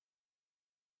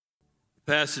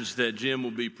The passage that Jim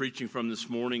will be preaching from this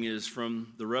morning is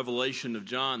from the Revelation of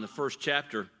John, the first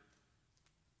chapter,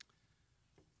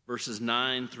 verses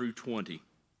 9 through 20.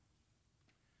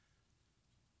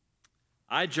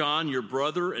 I, John, your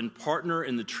brother and partner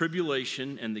in the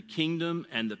tribulation and the kingdom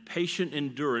and the patient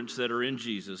endurance that are in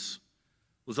Jesus,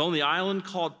 was on the island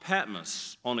called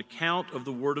Patmos on account of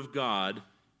the word of God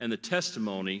and the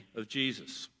testimony of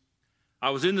Jesus. I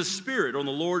was in the Spirit on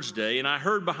the Lord's day, and I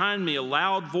heard behind me a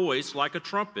loud voice like a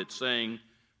trumpet saying,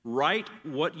 "Write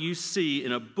what you see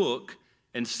in a book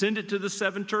and send it to the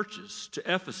seven churches, to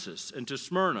Ephesus and to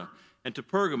Smyrna and to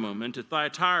Pergamum and to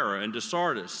Thyatira and to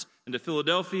Sardis and to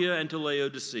Philadelphia and to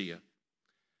Laodicea."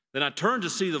 Then I turned to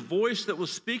see the voice that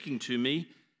was speaking to me,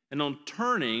 and on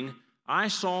turning, I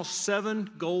saw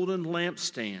 7 golden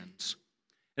lampstands.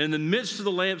 And in the midst of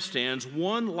the lampstands,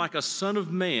 one like a son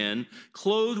of man,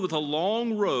 clothed with a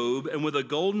long robe and with a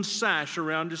golden sash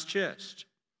around his chest.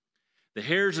 The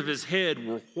hairs of his head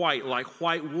were white like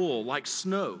white wool, like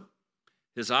snow.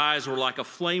 His eyes were like a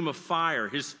flame of fire.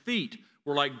 His feet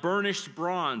were like burnished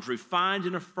bronze refined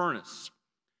in a furnace.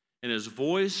 And his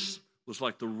voice was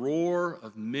like the roar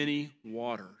of many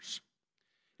waters.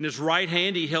 In his right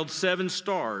hand he held 7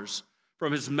 stars.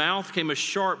 From his mouth came a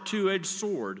sharp 2-edged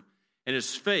sword, and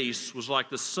his face was like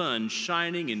the sun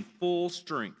shining in full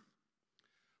strength.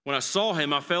 When I saw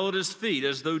him, I fell at his feet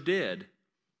as though dead.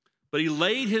 But he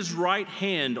laid his right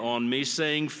hand on me,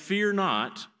 saying, "Fear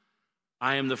not,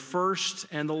 I am the first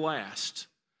and the last,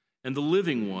 and the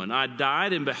living one. I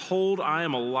died, and behold, I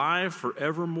am alive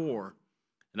forevermore,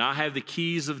 and I have the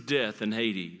keys of death and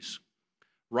Hades.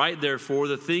 Write therefore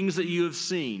the things that you have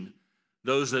seen,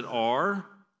 those that are,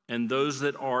 and those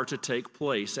that are to take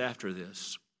place after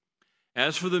this.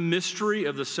 As for the mystery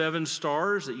of the 7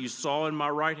 stars that you saw in my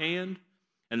right hand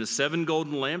and the 7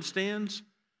 golden lampstands,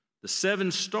 the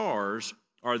 7 stars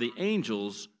are the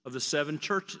angels of the 7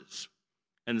 churches,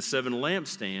 and the 7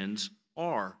 lampstands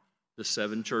are the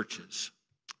 7 churches."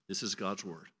 This is God's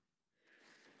word.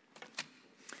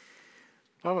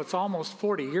 Well, it's almost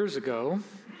 40 years ago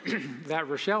that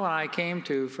Rochelle and I came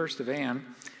to First of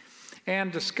Ann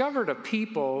and discovered a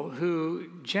people who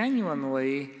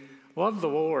genuinely love the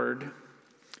Lord,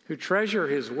 who treasure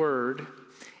His Word,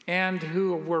 and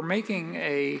who were making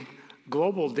a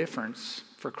global difference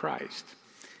for Christ.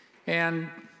 And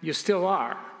you still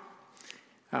are.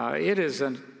 It is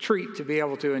a treat to be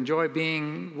able to enjoy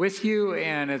being with you,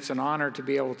 and it's an honor to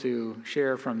be able to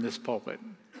share from this pulpit.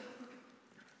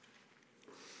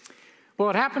 Well,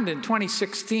 it happened in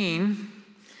 2016,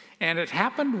 and it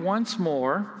happened once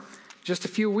more just a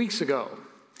few weeks ago.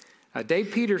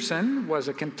 Dave Peterson was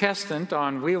a contestant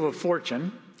on Wheel of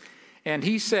Fortune, and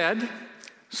he said,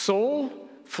 "Sole,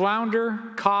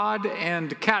 flounder, cod,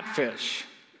 and catfish."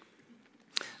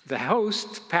 The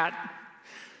host, Pat,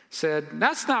 said,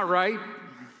 "That's not right."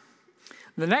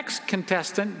 The next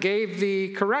contestant gave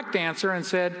the correct answer and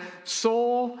said,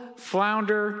 "Sole,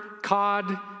 flounder,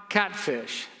 cod,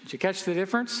 catfish." Did you catch the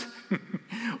difference?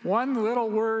 One little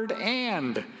word,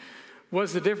 "and,"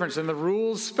 was the difference. And the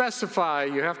rules specify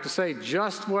you have to say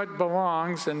just what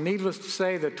belongs. And needless to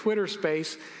say, the Twitter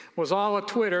space was all a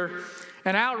Twitter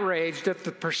and outraged at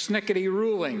the persnickety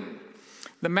ruling.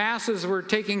 The masses were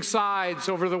taking sides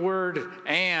over the word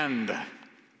 "and."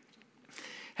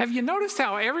 Have you noticed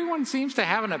how everyone seems to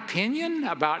have an opinion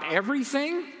about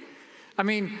everything? I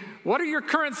mean, what are your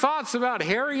current thoughts about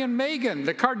Harry and Meghan,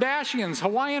 the Kardashians,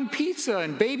 Hawaiian pizza,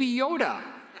 and Baby Yoda?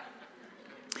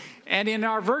 And in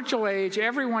our virtual age,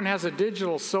 everyone has a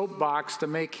digital soapbox to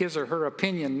make his or her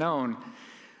opinion known.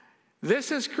 This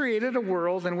has created a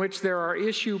world in which there are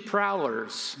issue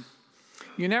prowlers.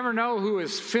 You never know who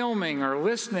is filming or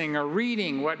listening or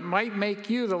reading what might make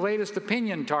you the latest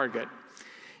opinion target.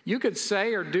 You could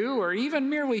say or do or even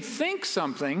merely think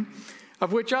something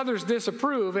of which others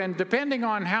disapprove, and depending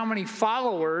on how many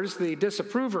followers the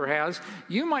disapprover has,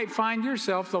 you might find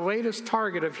yourself the latest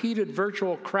target of heated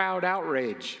virtual crowd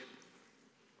outrage.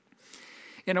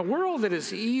 In a world that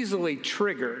is easily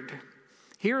triggered,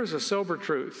 here is a sober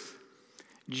truth.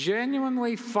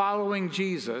 Genuinely following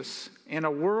Jesus in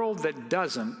a world that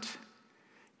doesn't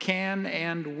can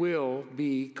and will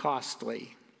be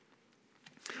costly.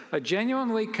 A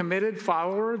genuinely committed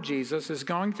follower of Jesus is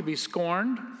going to be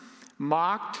scorned,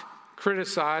 mocked,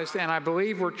 criticized, and I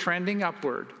believe we're trending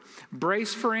upward.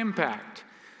 Brace for impact.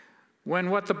 When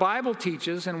what the Bible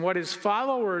teaches and what His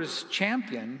followers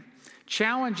champion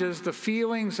challenges the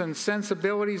feelings and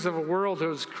sensibilities of a world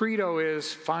whose credo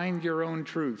is find your own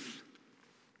truth.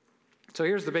 So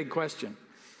here's the big question.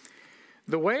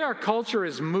 The way our culture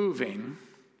is moving,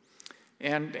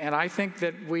 and I think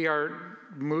that we are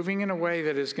moving in a way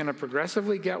that is going to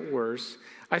progressively get worse,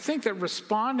 I think that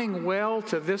responding well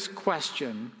to this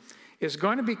question is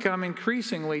going to become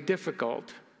increasingly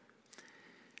difficult.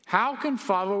 How can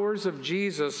followers of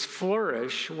Jesus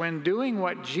flourish when doing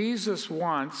what Jesus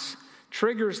wants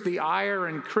triggers the ire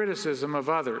and criticism of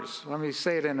others? Let me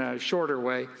say it in a shorter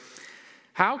way.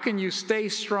 How can you stay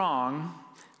strong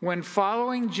when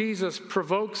following Jesus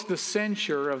provokes the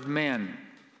censure of men?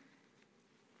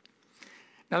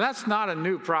 Now, that's not a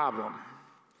new problem.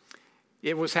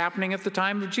 It was happening at the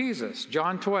time of Jesus,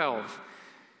 John 12.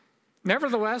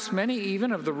 Nevertheless, many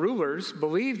even of the rulers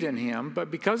believed in him, but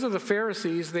because of the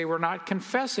Pharisees, they were not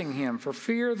confessing him for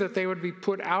fear that they would be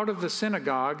put out of the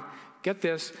synagogue. Get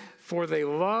this, for they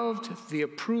loved the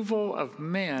approval of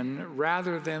men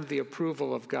rather than the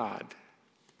approval of God.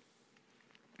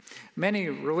 Many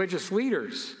religious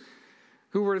leaders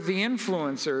who were the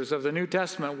influencers of the New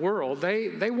Testament world,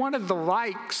 they wanted the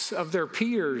likes of their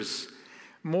peers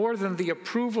more than the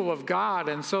approval of God,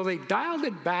 and so they dialed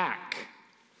it back.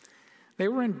 They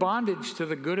were in bondage to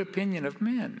the good opinion of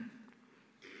men.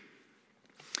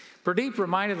 Pradeep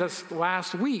reminded us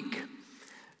last week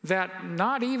that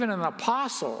not even an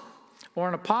apostle or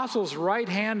an apostle's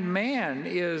right-hand man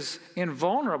is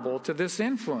invulnerable to this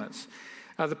influence.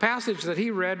 The passage that he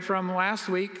read from last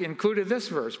week included this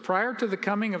verse. Prior to the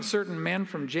coming of certain men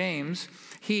from James,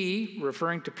 he,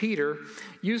 referring to Peter,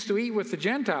 used to eat with the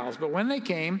Gentiles. But when they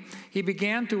came, he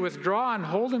began to withdraw and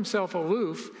hold himself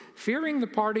aloof, fearing the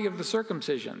party of the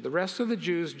circumcision. The rest of the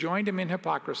Jews joined him in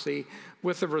hypocrisy,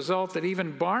 with the result that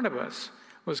even Barnabas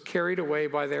was carried away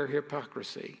by their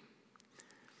hypocrisy.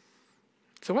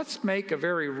 So let's make a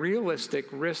very realistic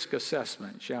risk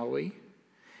assessment, shall we?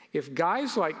 If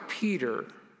guys like Peter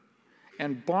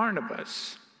and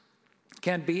Barnabas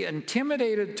can be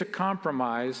intimidated to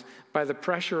compromise by the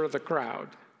pressure of the crowd,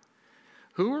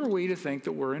 who are we to think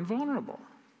that we're invulnerable?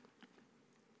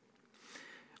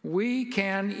 We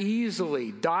can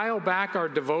easily dial back our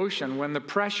devotion when the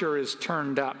pressure is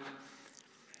turned up.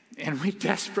 And we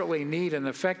desperately need an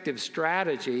effective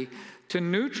strategy to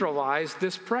neutralize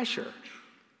this pressure.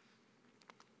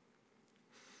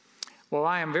 Well,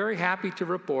 I am very happy to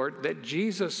report that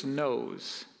Jesus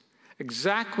knows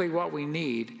exactly what we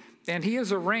need, and he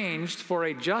has arranged for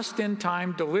a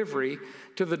just-in-time delivery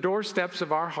to the doorsteps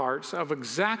of our hearts of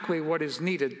exactly what is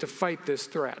needed to fight this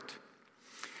threat.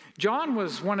 John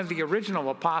was one of the original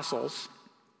apostles.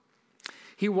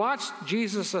 He watched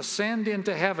Jesus ascend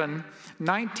into heaven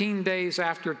 19 days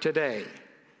after today.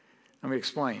 Let me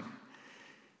explain.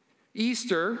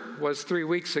 Easter was 3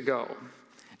 weeks ago.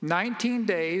 19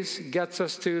 days gets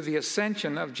us to the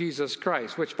ascension of Jesus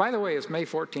Christ, which, by the way, is May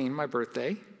 14, my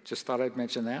birthday. Just thought I'd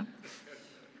mention that.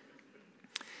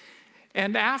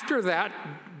 And after that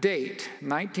date,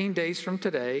 19 days from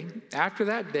today, after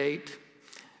that date,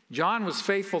 John was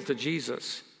faithful to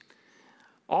Jesus.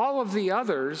 All of the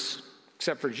others,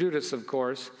 except for Judas, of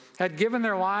course, had given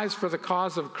their lives for the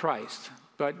cause of Christ.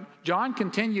 But John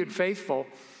continued faithful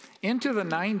into the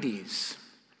 90s.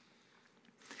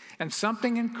 And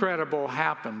something incredible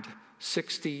happened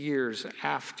 60 years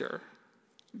after,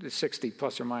 60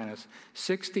 plus or minus,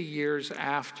 60 years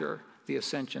after the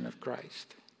ascension of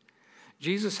Christ.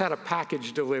 Jesus had a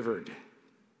package delivered.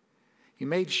 He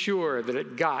made sure that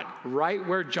it got right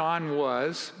where John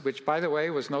was, which, by the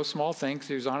way, was no small thing because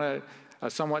he was on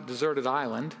a somewhat deserted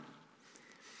island.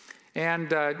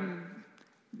 And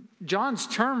John's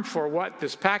term for what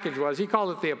this package was, he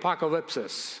called it the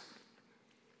apocalypsis.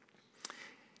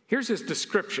 Here's his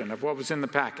description of what was in the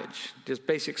package, just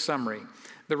basic summary.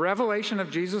 The revelation of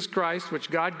Jesus Christ,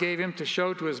 which God gave him to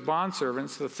show to his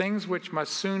bondservants the things which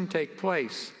must soon take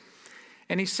place.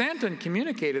 And he sent and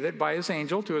communicated it by his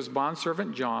angel to his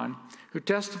bondservant John, who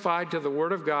testified to the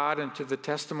word of God and to the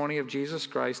testimony of Jesus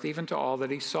Christ, even to all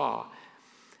that he saw.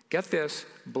 Get this,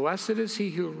 blessed is he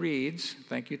who reads,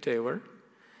 thank you, Taylor,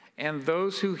 and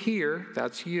those who hear,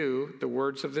 that's you, the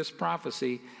words of this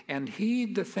prophecy, and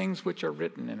heed the things which are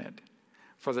written in it,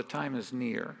 for the time is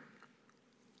near.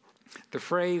 The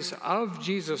phrase of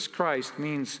Jesus Christ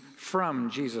means from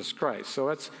Jesus Christ. So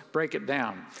let's break it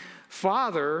down.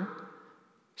 Father,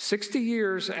 60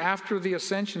 years after the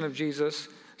ascension of Jesus,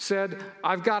 said,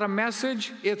 I've got a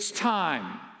message, it's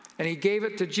time. And he gave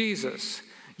it to Jesus.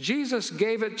 Jesus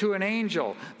gave it to an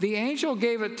angel. The angel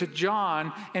gave it to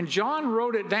John, and John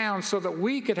wrote it down so that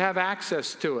we could have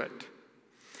access to it.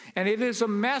 And it is a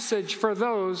message for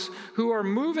those who are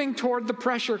moving toward the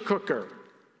pressure cooker.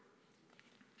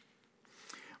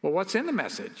 Well, what's in the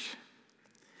message?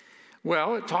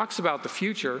 Well, it talks about the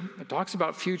future. It talks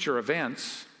about future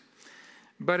events.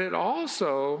 But it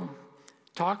also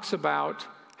talks about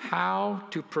how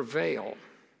to prevail.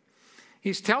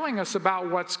 He's telling us about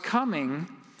what's coming,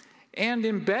 and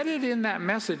embedded in that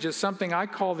message is something I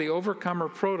call the Overcomer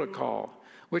Protocol,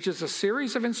 which is a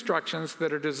series of instructions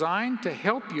that are designed to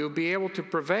help you be able to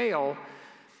prevail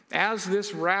as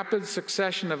this rapid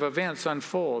succession of events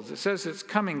unfolds. It says it's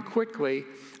coming quickly,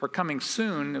 or coming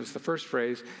soon, it was the first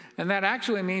phrase, and that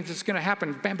actually means it's going to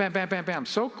happen bam, bam, bam, bam, bam,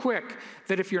 so quick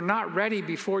that if you're not ready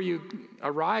before you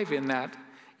arrive in that,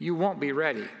 you won't be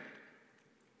ready.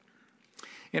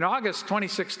 In August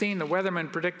 2016, the weatherman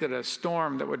predicted a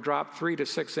storm that would drop 3 to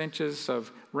 6 inches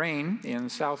of rain in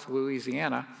South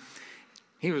Louisiana.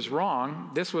 He was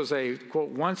wrong. This was a,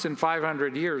 quote, once in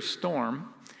 500 years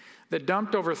storm that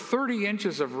dumped over 30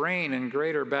 inches of rain in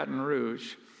greater Baton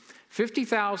Rouge.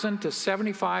 50,000 to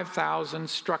 75,000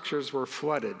 structures were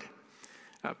flooded.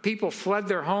 People fled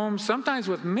their homes, sometimes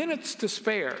with minutes to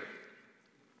spare.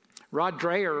 Rod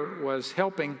Dreher was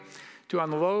helping to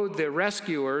unload the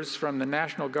rescuers from the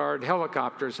National Guard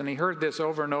helicopters, and he heard this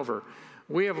over and over.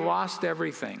 We have lost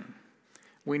everything.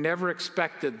 We never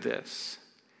expected this.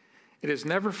 It has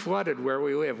never flooded where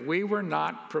we live. We were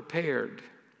not prepared.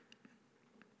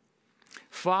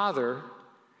 Father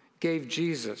gave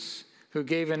Jesus, who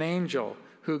gave an angel,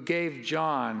 who gave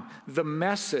John, the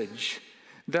message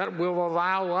that will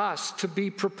allow us to be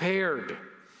prepared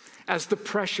as the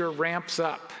pressure ramps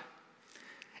up.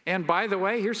 And by the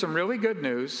way, here's some really good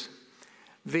news.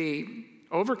 The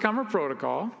Overcomer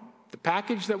Protocol, the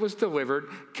package that was delivered,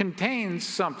 contains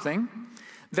something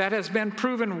that has been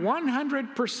proven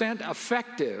 100%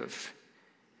 effective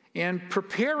in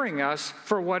preparing us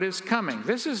for what is coming.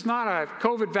 This is not a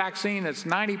COVID vaccine that's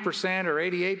 90% or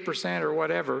 88% or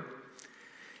whatever.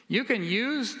 You can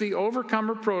use the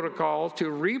Overcomer Protocol to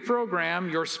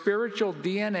reprogram your spiritual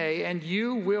DNA, and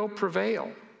you will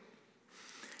prevail.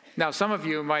 Now, some of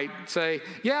you might say,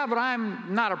 yeah, but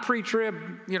I'm not a pre-trib,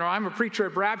 I'm a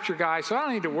pre-trib rapture guy, so I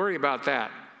don't need to worry about that.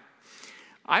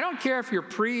 I don't care if you're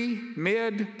pre,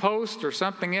 mid, post, or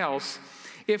something else.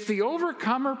 If the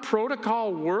Overcomer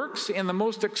Protocol works in the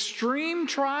most extreme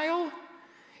trial,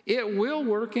 it will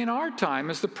work in our time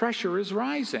as the pressure is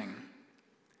rising.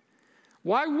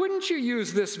 Why wouldn't you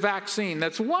use this vaccine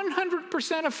that's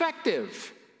 100%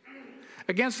 effective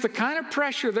against the kind of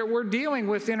pressure that we're dealing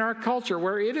with in our culture,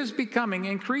 where it is becoming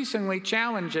increasingly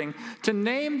challenging to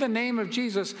name the name of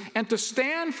Jesus and to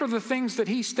stand for the things that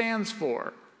he stands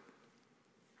for?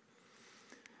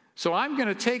 So I'm going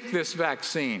to take this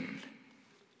vaccine,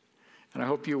 and I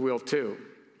hope you will too.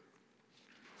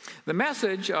 The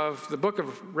message of the book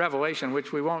of Revelation,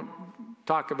 which we won't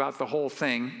talk about the whole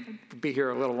thing, we'll be here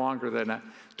a little longer than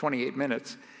 28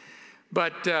 minutes,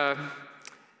 but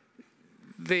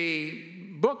the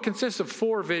book consists of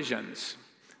 4 visions: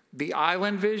 the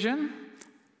island vision,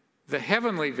 the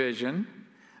heavenly vision,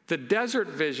 the desert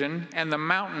vision, and the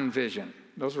mountain vision.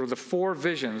 Those were the 4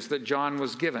 visions that John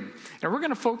was given. And we're going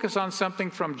to focus on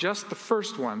something from just the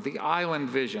first one, the island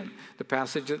vision. The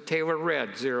passage that Taylor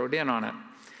read zeroed in on it.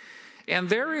 And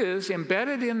there is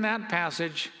embedded in that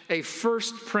passage a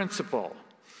first principle.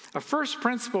 A first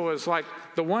principle is like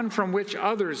the one from which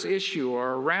others issue,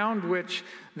 or around which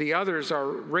the others are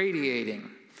radiating.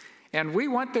 And we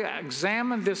want to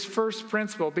examine this first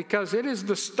principle because it is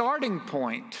the starting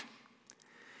point.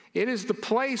 It is the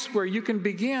place where you can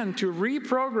begin to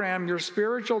reprogram your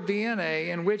spiritual DNA,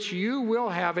 in which you will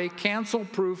have a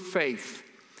cancel-proof faith,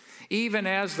 even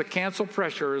as the cancel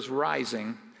pressure is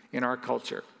rising in our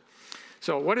culture.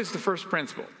 So what is the first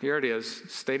principle? Here it is,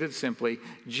 stated simply.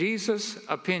 Jesus'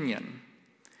 opinion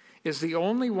is the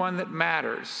only one that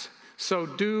matters, so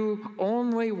do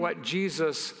only what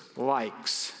Jesus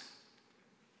likes.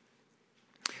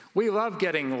 We love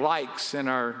getting likes in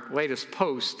our latest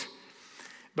post,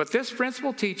 but this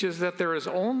principle teaches that there is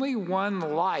only one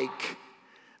like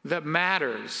that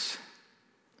matters.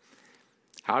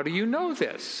 How do you know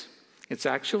this? It's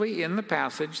actually in the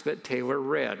passage that Taylor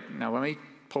read. Now let me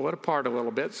pull it apart a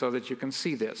little bit so that you can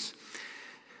see this.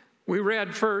 We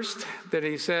read first that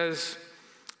he says,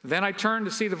 "Then I turned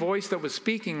to see the voice that was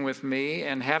speaking with me,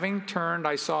 and having turned,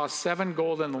 I saw 7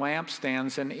 golden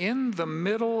lampstands, and in the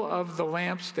middle of the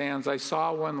lampstands I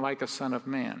saw one like a son of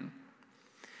man."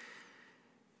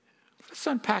 Let's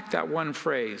unpack that one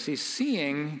phrase. He's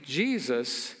seeing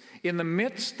Jesus in the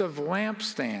midst of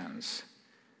lampstands.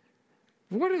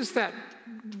 What is that?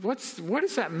 What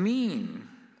does that mean?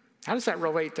 How does that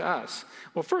relate to us?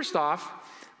 Well, first off,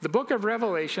 the book of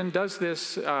Revelation does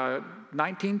this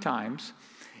 19 times.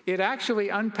 It actually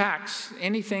unpacks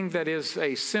anything that is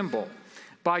a symbol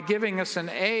by giving us an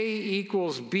A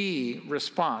equals B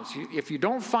response. If you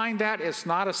don't find that, it's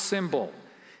not a symbol.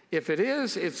 If it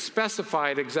is, it's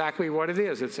specified exactly what it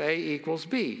is. It's A equals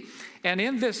B. And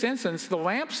in this instance, the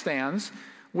lampstands,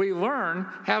 we learn,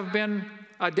 have been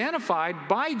identified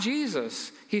by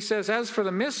Jesus. He says, as for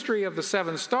the mystery of the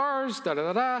 7 stars,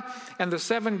 and the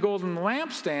 7 golden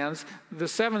lampstands, the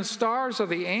 7 stars are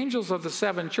the angels of the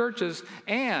 7 churches,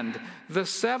 and the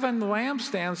 7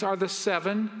 lampstands are the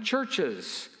 7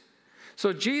 churches.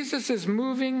 So Jesus is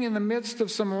moving in the midst of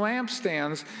some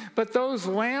lampstands, but those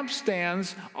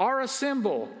lampstands are a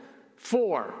symbol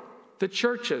for the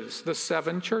churches, the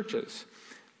 7 churches.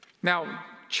 Now,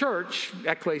 church,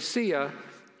 ecclesia,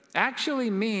 actually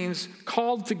means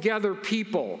called together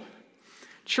people.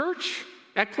 Church,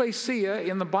 ecclesia,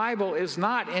 in the Bible is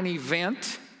not an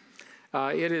event.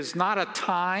 It is not a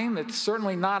time. It's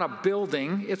certainly not a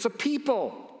building. It's a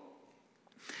people.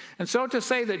 And so to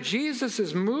say that Jesus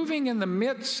is moving in the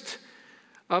midst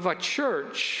of a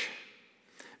church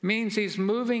means he's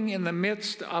moving in the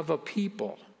midst of a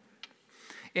people.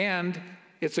 And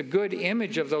it's a good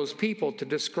image of those people to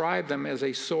describe them as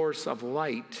a source of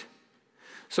light.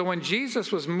 So when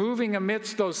Jesus was moving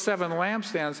amidst those 7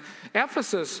 lampstands,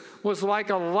 Ephesus was like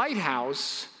a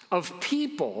lighthouse of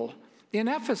people in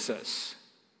Ephesus.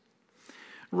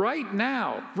 Right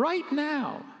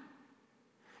now,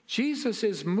 Jesus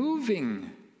is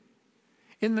moving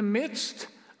in the midst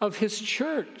of his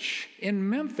church in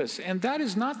Memphis. And that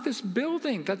is not this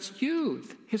building, that's you,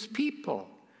 his people,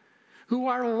 who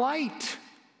are light.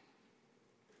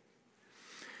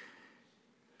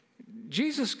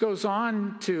 Jesus goes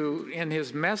on to, in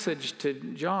his message to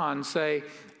John, say,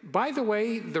 by the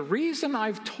way, the reason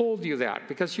I've told you that,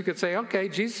 because you could say, okay,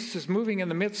 Jesus is moving in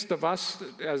the midst of us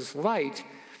as light.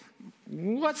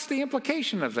 What's the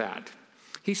implication of that?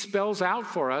 He spells out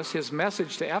for us his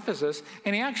message to Ephesus,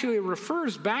 and he actually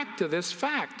refers back to this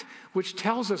fact, which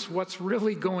tells us what's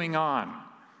really going on.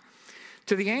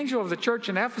 To the angel of the church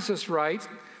in Ephesus write,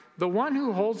 the one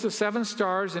who holds the 7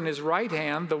 stars in his right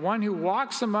hand, the one who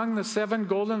walks among the 7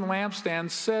 golden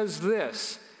lampstands, says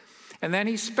this. And then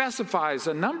he specifies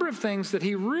a number of things that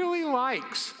he really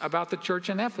likes about the church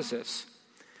in Ephesus.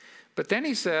 But then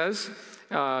he says,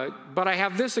 but I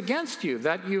have this against you,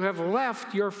 that you have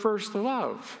left your first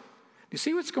love. You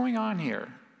see what's going on here?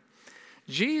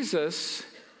 Jesus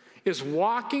is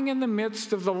walking in the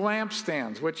midst of the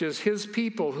lampstands, which is his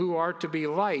people who are to be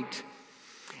light.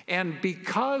 And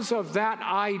because of that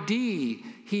ID,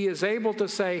 he is able to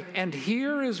say, and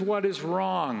here is what is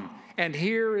wrong, and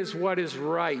here is what is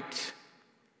right.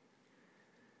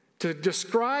 To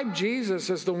describe Jesus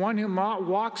as the one who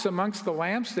walks amongst the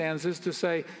lampstands is to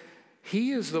say,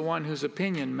 he is the one whose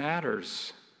opinion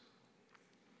matters.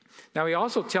 Now, he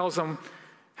also tells them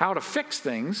how to fix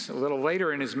things. A little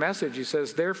later in his message, he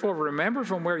says, therefore, remember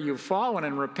from where you've fallen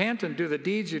and repent and do the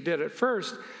deeds you did at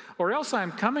first, or else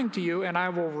I'm coming to you and I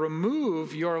will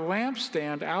remove your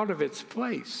lampstand out of its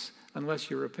place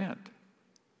unless you repent.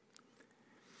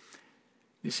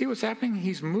 You see what's happening?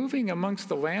 He's moving amongst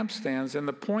the lampstands, and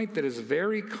the point that is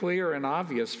very clear and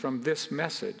obvious from this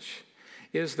message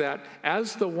is that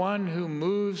as the one who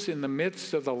moves in the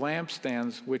midst of the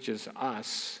lampstands, which is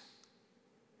us,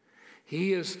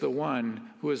 he is the one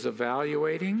who is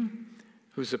evaluating,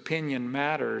 whose opinion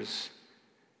matters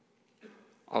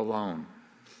alone.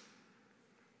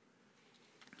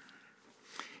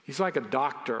 He's like a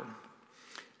doctor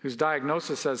whose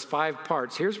diagnosis has 5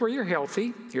 parts. Here's where you're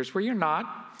healthy. Here's where you're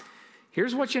not.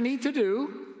 Here's what you need to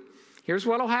do. Here's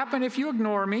what will happen if you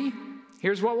ignore me.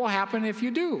 Here's what will happen if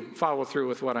you do follow through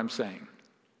with what I'm saying.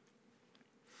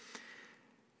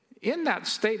 In that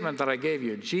statement that I gave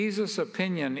you, Jesus'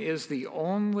 opinion is the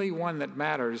only one that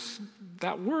matters.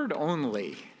 That word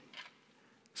only,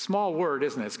 small word,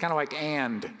 isn't it? It's kind of like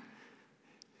and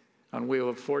on Wheel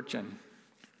of Fortune.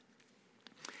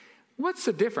 What's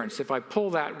the difference if I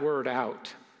pull that word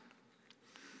out?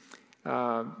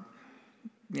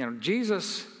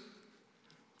 Jesus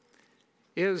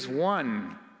is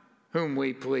one whom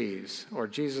we please, or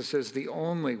Jesus is the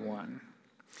only one.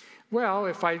 Well,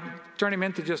 if I turn him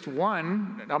into just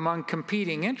one among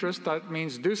competing interests, that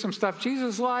means do some stuff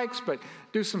Jesus likes, but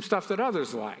do some stuff that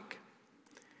others like.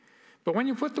 But when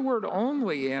you put the word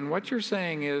only in, what you're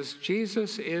saying is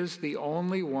Jesus is the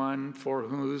only one for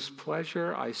whose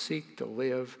pleasure I seek to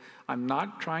live. I'm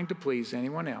not trying to please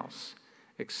anyone else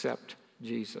except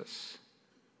Jesus.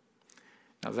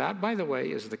 Now that, by the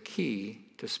way, is the key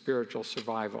to spiritual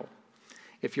survival.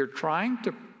 If you're trying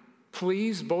to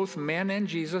please both men and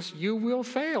Jesus, you will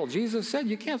fail. Jesus said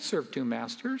you can't serve 2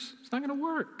 masters. It's not going to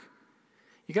work.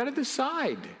 You got to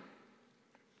decide.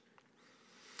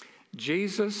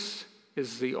 Jesus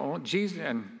is the only,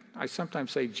 and I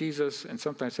sometimes say Jesus and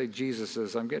sometimes say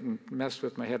Jesus's. I'm getting messed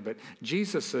with my head, but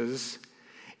Jesus's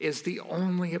is the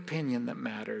only opinion that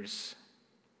matters.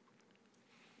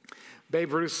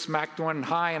 Babe Ruth smacked one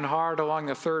high and hard along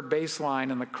the third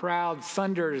baseline, and the crowd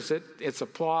thunders its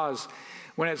applause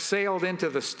when it sailed into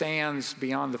the stands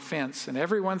beyond the fence, and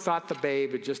everyone thought the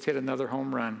babe had just hit another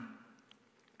home run.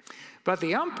 But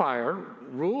the umpire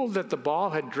ruled that the ball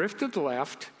had drifted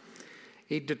left.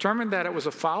 He determined that it was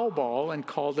a foul ball and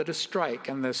called it a strike,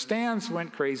 and the stands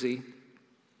went crazy.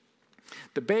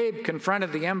 The babe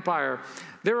confronted the umpire.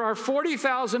 There are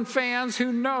 40,000 fans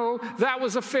who know that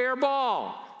was a fair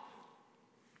ball.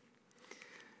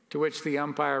 To which the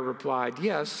umpire replied,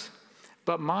 yes,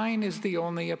 but mine is the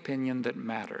only opinion that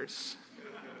matters.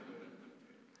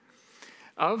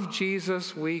 Of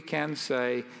Jesus, we can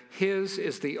say, his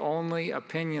is the only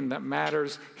opinion that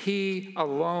matters. He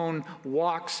alone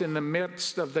walks in the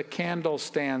midst of the candle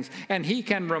stands, and he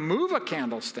can remove a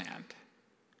candle stand.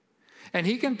 And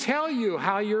he can tell you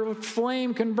how your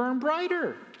flame can burn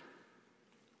brighter.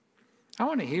 I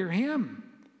want to hear him.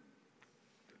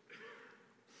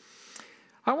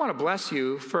 I want to bless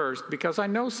you first because I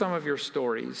know some of your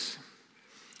stories.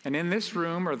 And in this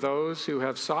room are those who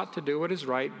have sought to do what is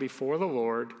right before the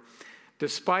Lord,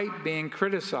 despite being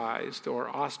criticized or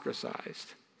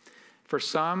ostracized. For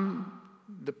some,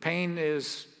 the pain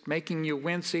is making you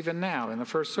wince even now. In the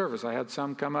first service, I had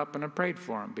some come up and I prayed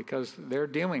for them because they're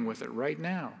dealing with it right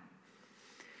now.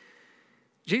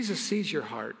 Jesus sees your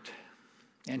heart,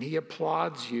 and he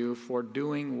applauds you for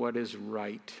doing what is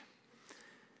right.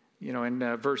 You know, in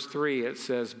verse 3, it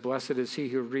says, blessed is he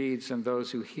who reads and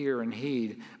those who hear and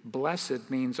heed.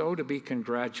 Blessed means, oh, to be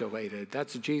congratulated.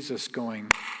 That's Jesus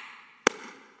going,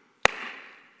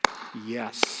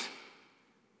 yes.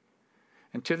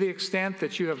 And to the extent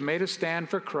that you have made a stand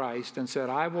for Christ and said,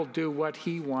 I will do what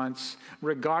he wants,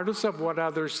 regardless of what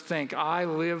others think, I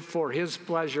live for his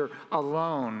pleasure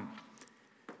alone.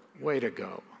 Way to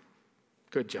go.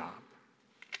 Good job.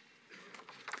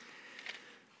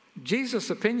 Jesus'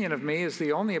 opinion of me is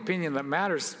the only opinion that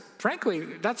matters. Frankly,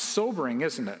 that's sobering,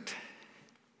 isn't it?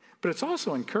 But it's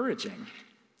also encouraging.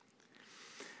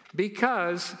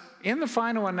 Because in the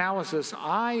final analysis,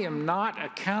 I am not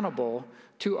accountable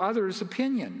to others'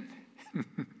 opinion.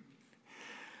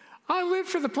 I live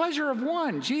for the pleasure of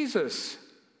one, Jesus.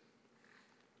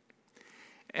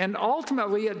 And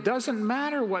ultimately, it doesn't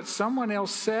matter what someone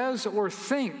else says or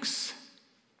thinks.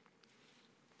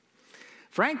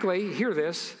 Frankly, hear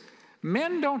this,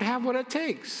 men don't have what it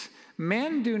takes.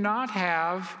 Men do not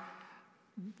have,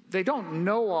 they don't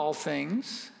know all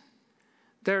things.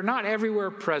 They're not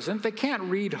everywhere present. They can't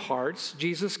read hearts.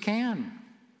 Jesus can.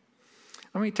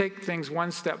 Let me take things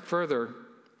one step further.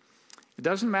 It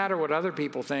doesn't matter what other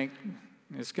people think.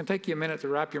 It's going to take you a minute to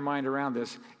wrap your mind around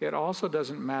this. It also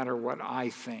doesn't matter what I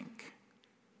think.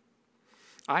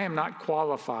 I am not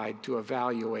qualified to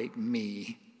evaluate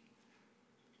me.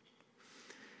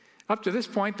 Up to this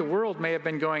point, the world may have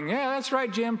been going, yeah, that's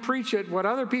right, Jim, preach it. What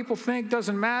other people think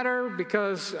doesn't matter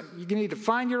because you need to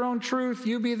find your own truth.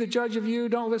 You be the judge of you.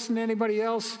 Don't listen to anybody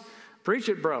else. Preach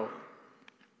it, bro.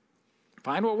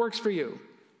 Find what works for you.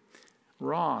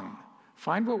 Wrong.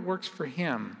 Find what works for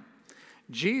him.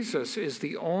 Jesus is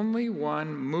the only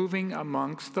one moving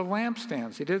amongst the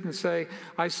lampstands. He didn't say,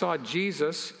 I saw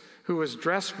Jesus who was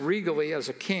dressed regally as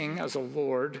a king, as a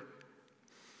Lord.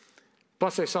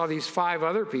 Plus, I saw these 5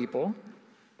 other people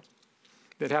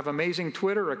that have amazing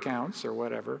Twitter accounts or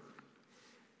whatever.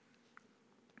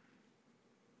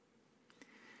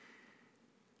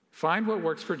 Find what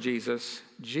works for Jesus.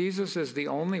 Jesus is the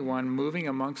only one moving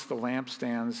amongst the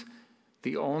lampstands.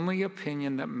 The only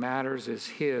opinion that matters is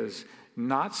his,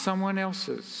 not someone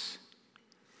else's,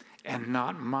 and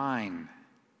not mine.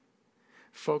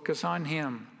 Focus on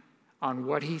him, on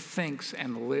what he thinks,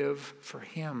 and live for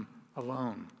him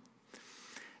alone.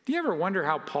 Do you ever wonder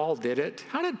how Paul did it?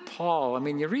 How did Paul,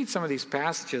 you read some of these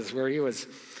passages where he was,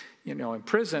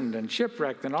 imprisoned and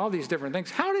shipwrecked and all these different things.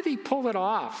 How did he pull it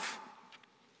off?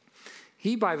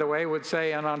 He, by the way, would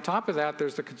say, and on top of that,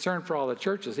 there's the concern for all the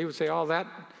churches. He would say all that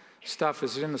stuff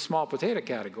is in the small potato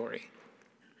category.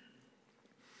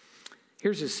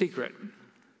 Here's his secret.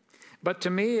 But to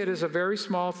me, it is a very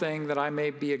small thing that I may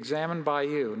be examined by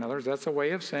you. In other words, that's a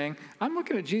way of saying, I'm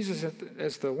looking at Jesus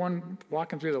as the one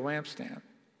walking through the lampstand.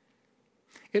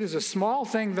 It is a small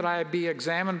thing that I be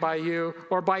examined by you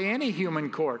or by any human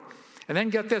court. And then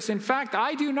get this. In fact,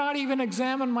 I do not even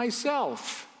examine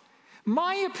myself.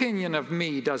 My opinion of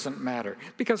me doesn't matter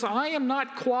because I am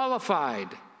not qualified.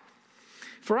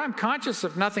 For I'm conscious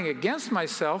of nothing against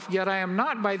myself, yet I am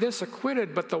not by this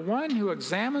acquitted, but the one who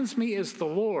examines me is the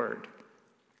Lord.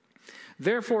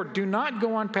 Therefore, do not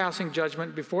go on passing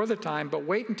judgment before the time, but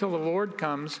wait until the Lord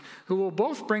comes, who will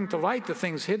both bring to light the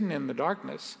things hidden in the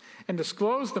darkness and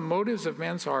disclose the motives of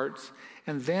men's hearts,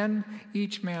 and then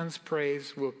each man's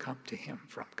praise will come to him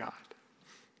from God.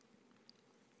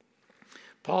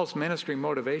 Paul's ministry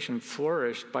motivation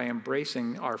flourished by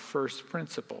embracing our first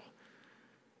principle: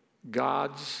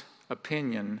 God's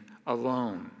opinion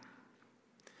alone.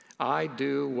 I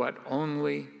do what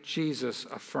only Jesus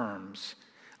affirms.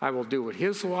 I will do what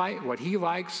he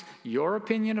likes. Your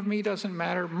opinion of me doesn't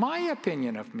matter. My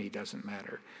opinion of me doesn't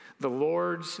matter. The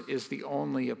Lord's is the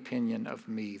only opinion of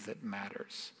me that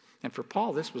matters. And for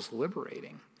Paul, this was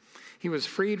liberating. He was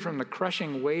freed from the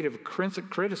crushing weight of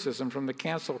criticism from the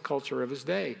cancel culture of his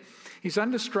day. He's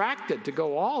undistracted to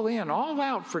go all in, all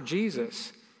out for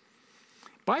Jesus.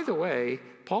 By the way,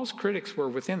 Paul's critics were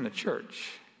within the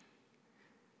church.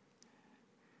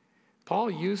 Paul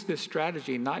used this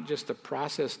strategy not just to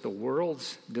process the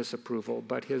world's disapproval,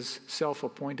 but his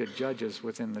self-appointed judges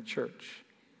within the church.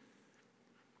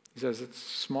 He says, it's a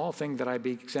small thing that I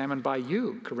be examined by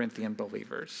you, Corinthian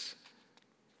believers.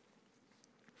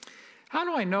 How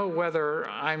do I know whether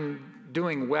I'm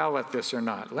doing well at this or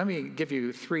not? Let me give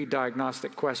you 3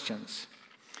 diagnostic questions.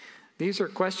 These are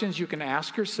questions you can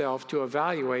ask yourself to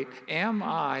evaluate, am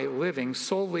I living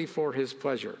solely for his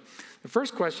pleasure? The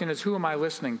first question is, who am I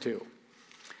listening to?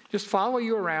 Just follow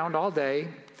you around all day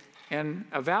and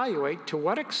evaluate to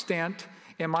what extent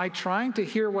am I trying to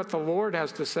hear what the Lord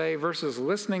has to say versus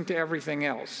listening to everything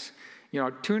else. You know,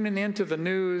 tuning into the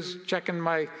news, checking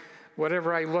my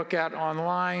whatever I look at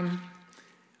online.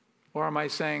 Or am I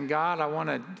saying, God, I want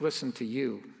to listen to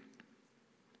you?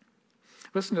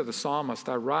 Listen to the psalmist.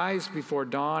 I rise before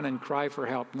dawn and cry for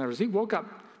help. In other words, he woke up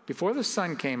before the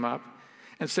sun came up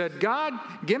and said, God,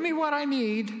 give me what I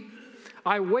need.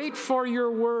 I wait for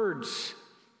your words.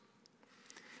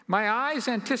 My eyes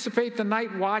anticipate the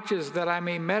night watches that I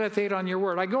may meditate on your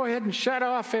word. I go ahead and shut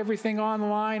off everything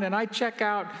online and I check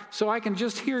out so I can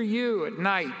just hear you at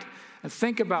night and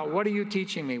think about, what are you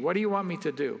teaching me? What do you want me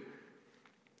to do?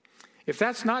 If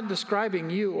that's not describing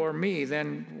you or me,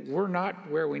 then we're not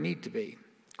where we need to be.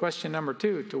 Question number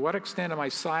 2, to what extent am I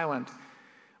silent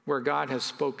where God has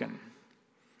spoken?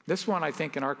 This one, I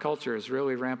think, in our culture is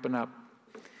really ramping up.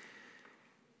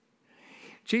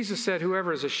 Jesus said,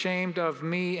 whoever is ashamed of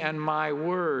me and my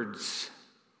words,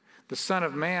 the Son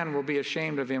of Man will be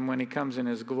ashamed of him when he comes in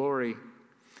his glory.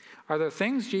 Are there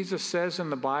things Jesus says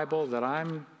in the Bible that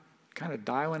I'm kind of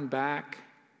dialing back?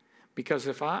 Because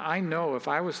if I know if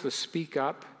I was to speak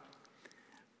up,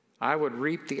 I would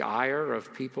reap the ire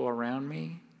of people around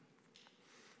me.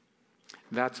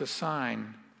 That's a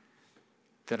sign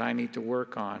that I need to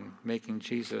work on making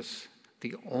Jesus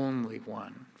the only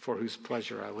one for whose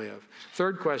pleasure I live.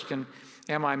 Third question,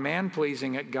 am I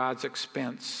man-pleasing at God's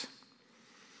expense?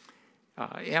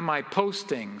 Am I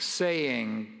posting,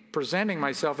 saying, presenting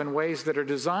myself in ways that are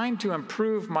designed to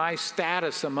improve my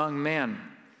status among men?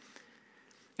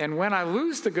 And when I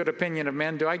lose the good opinion of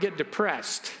men, do I get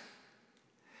depressed?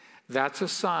 That's a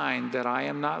sign that I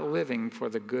am not living for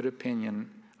the good opinion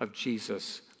of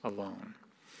Jesus alone.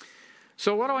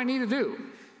 So what do I need to do?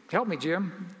 Help me,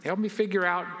 Jim. Help me figure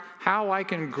out how I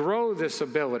can grow this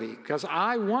ability, because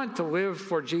I want to live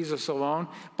for Jesus alone,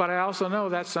 but I also know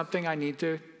that's something I need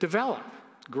to develop.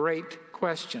 Great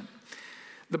question.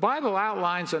 The Bible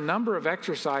outlines a number of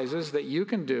exercises that you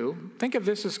can do. Think of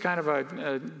this as kind of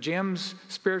a Jim's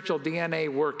spiritual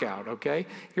DNA workout, okay?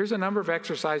 Here's a number of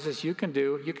exercises you can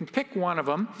do. You can pick one of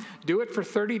them, do it for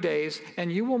 30 days,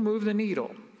 and you will move the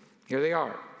needle. Here they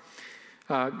are.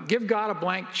 Give God a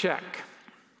blank check.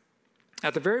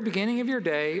 At the very beginning of your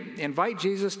day, invite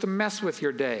Jesus to mess with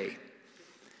your day.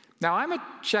 Now, I'm a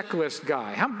checklist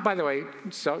guy. By the way,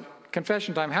 so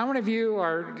confession time. How many of you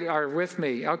are with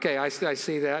me? Okay, I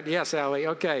see that. Yes, Allie.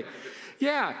 Okay.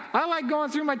 Yeah, I like going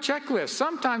through my checklist.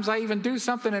 Sometimes I even do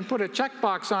something and put a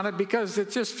checkbox on it because it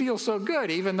just feels so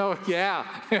good, even though, yeah.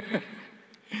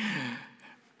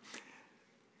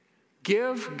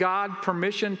 Give God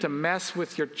permission to mess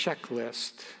with your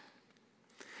checklist.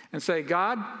 And say,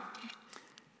 God,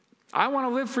 I want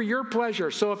to live for your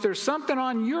pleasure. So if there's something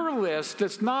on your list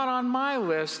that's not on my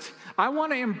list, I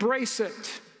want to embrace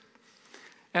it.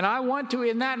 And I want to,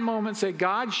 in that moment, say,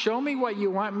 God, show me what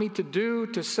you want me to do,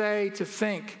 to say, to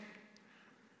think.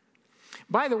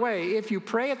 By the way, if you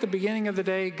pray at the beginning of the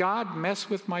day, God, mess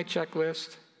with my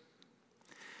checklist,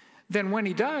 then when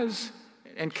he does,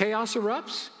 and chaos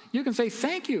erupts, you can say,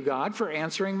 thank you, God, for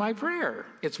answering my prayer.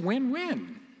 It's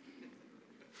win-win.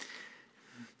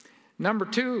 Number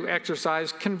 2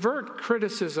 exercise, convert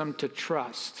criticism to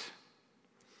trust.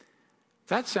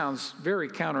 That sounds very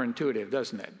counterintuitive,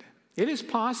 doesn't it? It is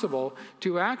possible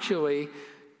to actually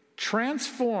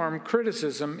transform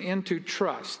criticism into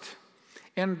trust.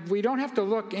 And we don't have to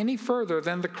look any further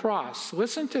than the cross.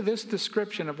 Listen to this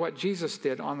description of what Jesus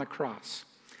did on the cross.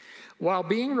 While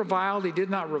being reviled, he did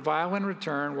not revile in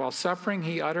return. While suffering,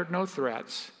 he uttered no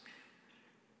threats.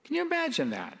 Can you imagine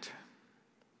that?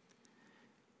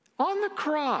 On the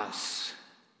cross,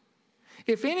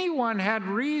 if anyone had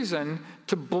reason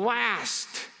to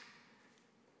blast,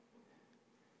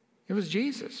 it was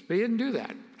Jesus, but he didn't do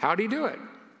that. How did he do it?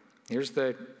 Here's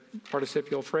the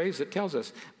participial phrase that tells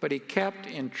us, but he kept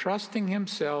entrusting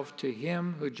himself to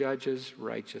him who judges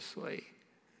righteously.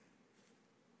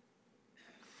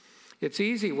 It's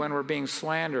easy when we're being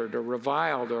slandered or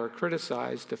reviled or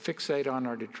criticized to fixate on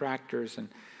our detractors and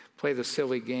play the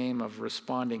silly game of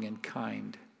responding in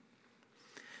kind.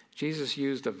 Jesus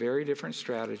used a very different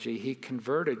strategy. He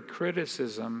converted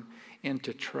criticism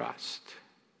into trust.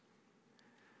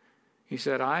 He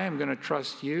said, I am going to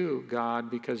trust you,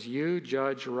 God, because you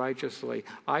judge righteously.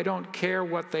 I don't care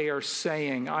what they are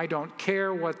saying. I don't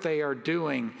care what they are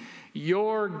doing.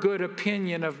 Your good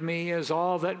opinion of me is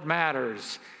all that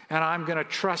matters, and I'm going to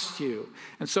trust you.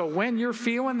 And so when you're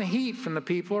feeling the heat from the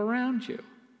people around you,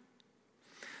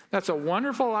 that's a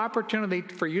wonderful opportunity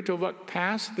for you to look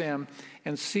past them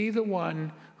and see the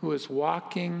one who is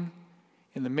walking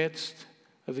in the midst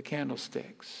of the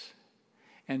candlesticks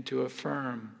and to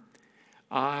affirm,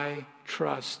 I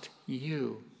trust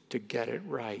you to get it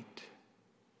right,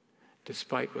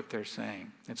 despite what they're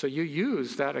saying. And so you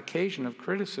use that occasion of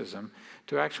criticism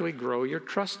to actually grow your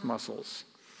trust muscles.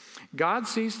 God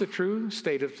sees the true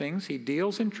state of things. He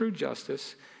deals in true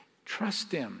justice.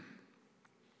 Trust him.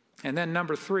 And then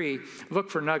number 3,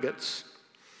 look for nuggets.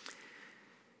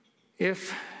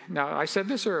 Now I said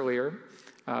this earlier,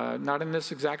 not in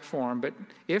this exact form, but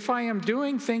if I am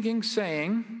doing, thinking,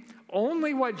 saying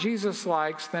only what Jesus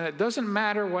likes, then it doesn't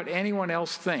matter what anyone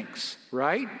else thinks,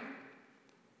 right?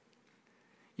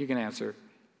 You can answer.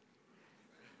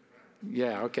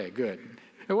 Yeah, okay, good.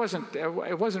 It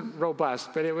wasn't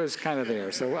robust, but it was kind of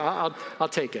there, so I'll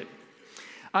take it.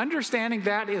 Understanding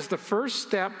that is the first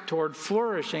step toward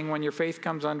flourishing when your faith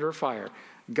comes under fire.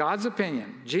 God's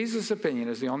opinion, Jesus' opinion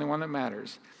is the only one that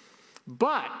matters.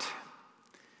 But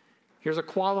here's a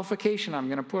qualification I'm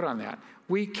going to put on that.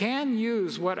 We can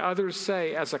use what others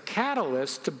say as a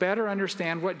catalyst to better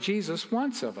understand what Jesus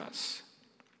wants of us.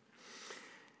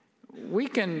 We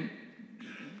can,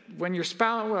 when your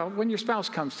spouse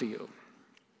comes to you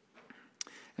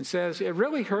and says, it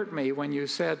really hurt me when you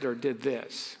said or did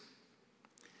this.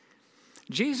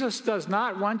 Jesus does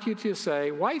not want you to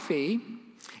say, wifey,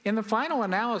 in the final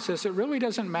analysis, it really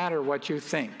doesn't matter what you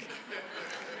think.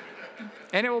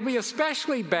 And it will be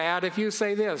especially bad if you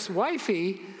say this,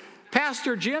 wifey,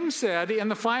 Pastor Jim said, in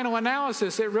the final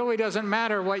analysis, it really doesn't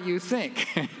matter what you think.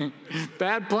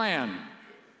 Bad plan.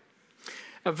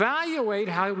 Evaluate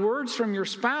how words from your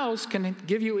spouse can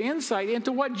give you insight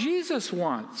into what Jesus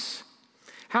wants,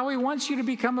 how he wants you to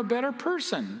become a better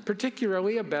person,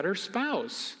 particularly a better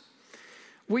spouse.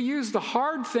 We use the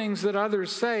hard things that others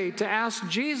say to ask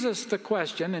Jesus the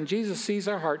question, and Jesus sees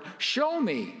our heart, show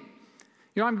me.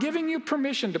 I'm giving you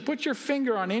permission to put your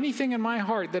finger on anything in my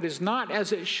heart that is not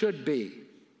as it should be.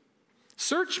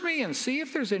 Search me and see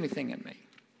if there's anything in me.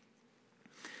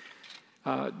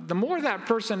 The more that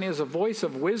person is a voice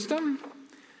of wisdom,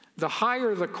 the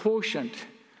higher the quotient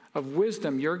of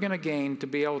wisdom you're going to gain to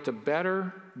be able to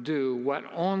better do what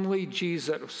only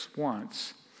Jesus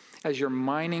wants as you're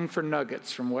mining for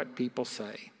nuggets from what people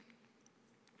say.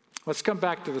 Let's come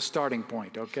back to the starting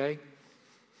point, okay?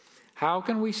 How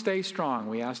can we stay strong?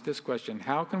 We asked this question.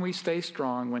 How can we stay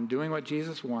strong when doing what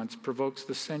Jesus wants provokes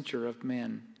the censure of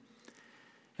men?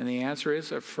 And the answer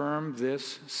is affirm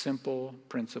this simple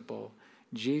principle.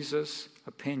 Jesus'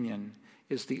 opinion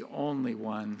is the only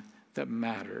one that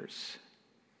matters.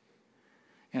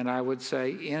 And I would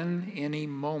say in any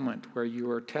moment where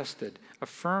you are tested,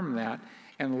 affirm that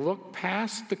and look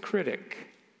past the critic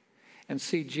and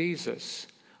see Jesus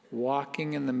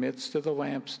walking in the midst of the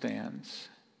lampstands,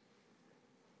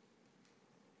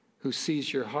 who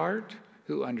sees your heart,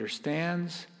 who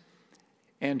understands,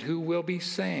 and who will be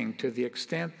saying, to the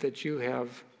extent that you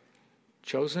have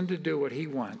chosen to do what he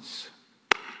wants,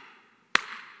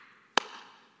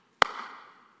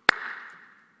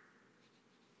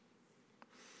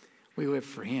 we live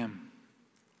for him,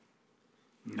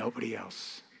 nobody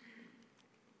else.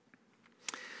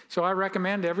 So I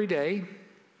recommend every day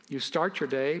you start your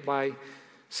day by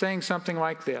saying something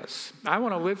like this. I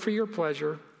want to live for your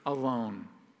pleasure alone.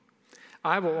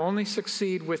 I will only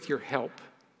succeed with your help.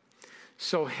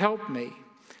 So help me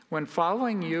When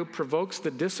following you provokes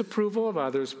the disapproval of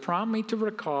others, prompt me to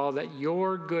recall that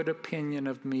your good opinion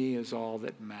of me is all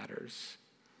that matters.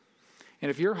 And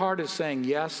if your heart is saying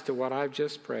yes to what I've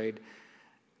just prayed,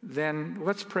 then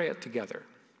let's pray it together.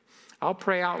 I'll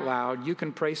pray out loud, you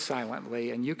can pray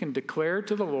silently, and you can declare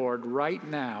to the Lord right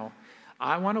now,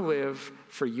 I want to live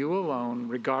for you alone,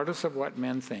 regardless of what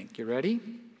men think. You ready?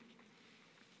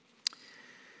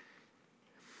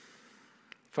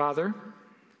 Father,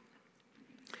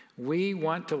 we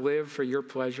want to live for your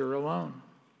pleasure alone.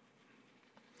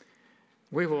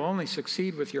 We will only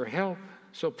succeed with your help,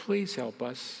 so please help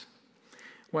us.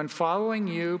 When following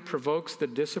you provokes the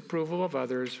disapproval of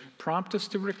others, prompt us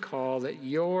to recall that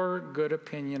your good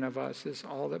opinion of us is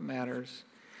all that matters.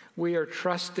 We are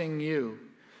trusting you,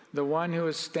 the one who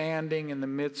is standing in the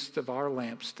midst of our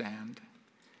lampstand.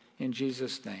 In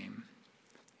Jesus' name,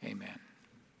 amen.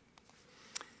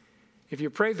 If you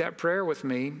prayed that prayer with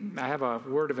me, I have a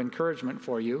word of encouragement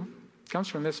for you. It comes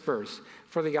from this verse.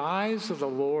 For the eyes of the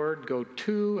Lord go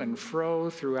to and fro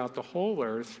throughout the whole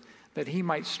earth, that he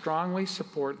might strongly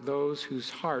support those whose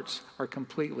hearts are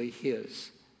completely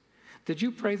his. Did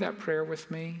you pray that prayer with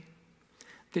me?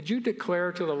 Did you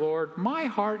declare to the Lord, my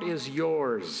heart is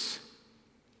yours?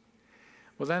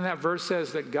 Well, then that verse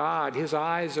says that God, his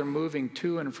eyes are moving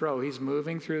to and fro. He's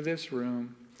moving through this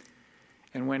room.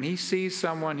 And when he sees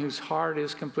someone whose heart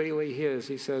is completely his,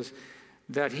 he says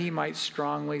that he might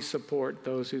strongly support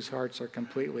those whose hearts are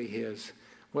completely his.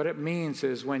 What it means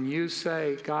is when you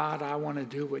say, God, I want to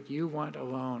do what you want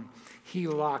alone, he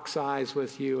locks eyes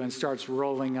with you and starts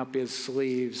rolling up his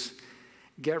sleeves.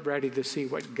 Get ready to see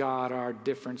what God, our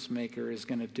difference maker, is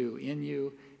going to do in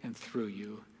you and through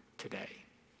you today.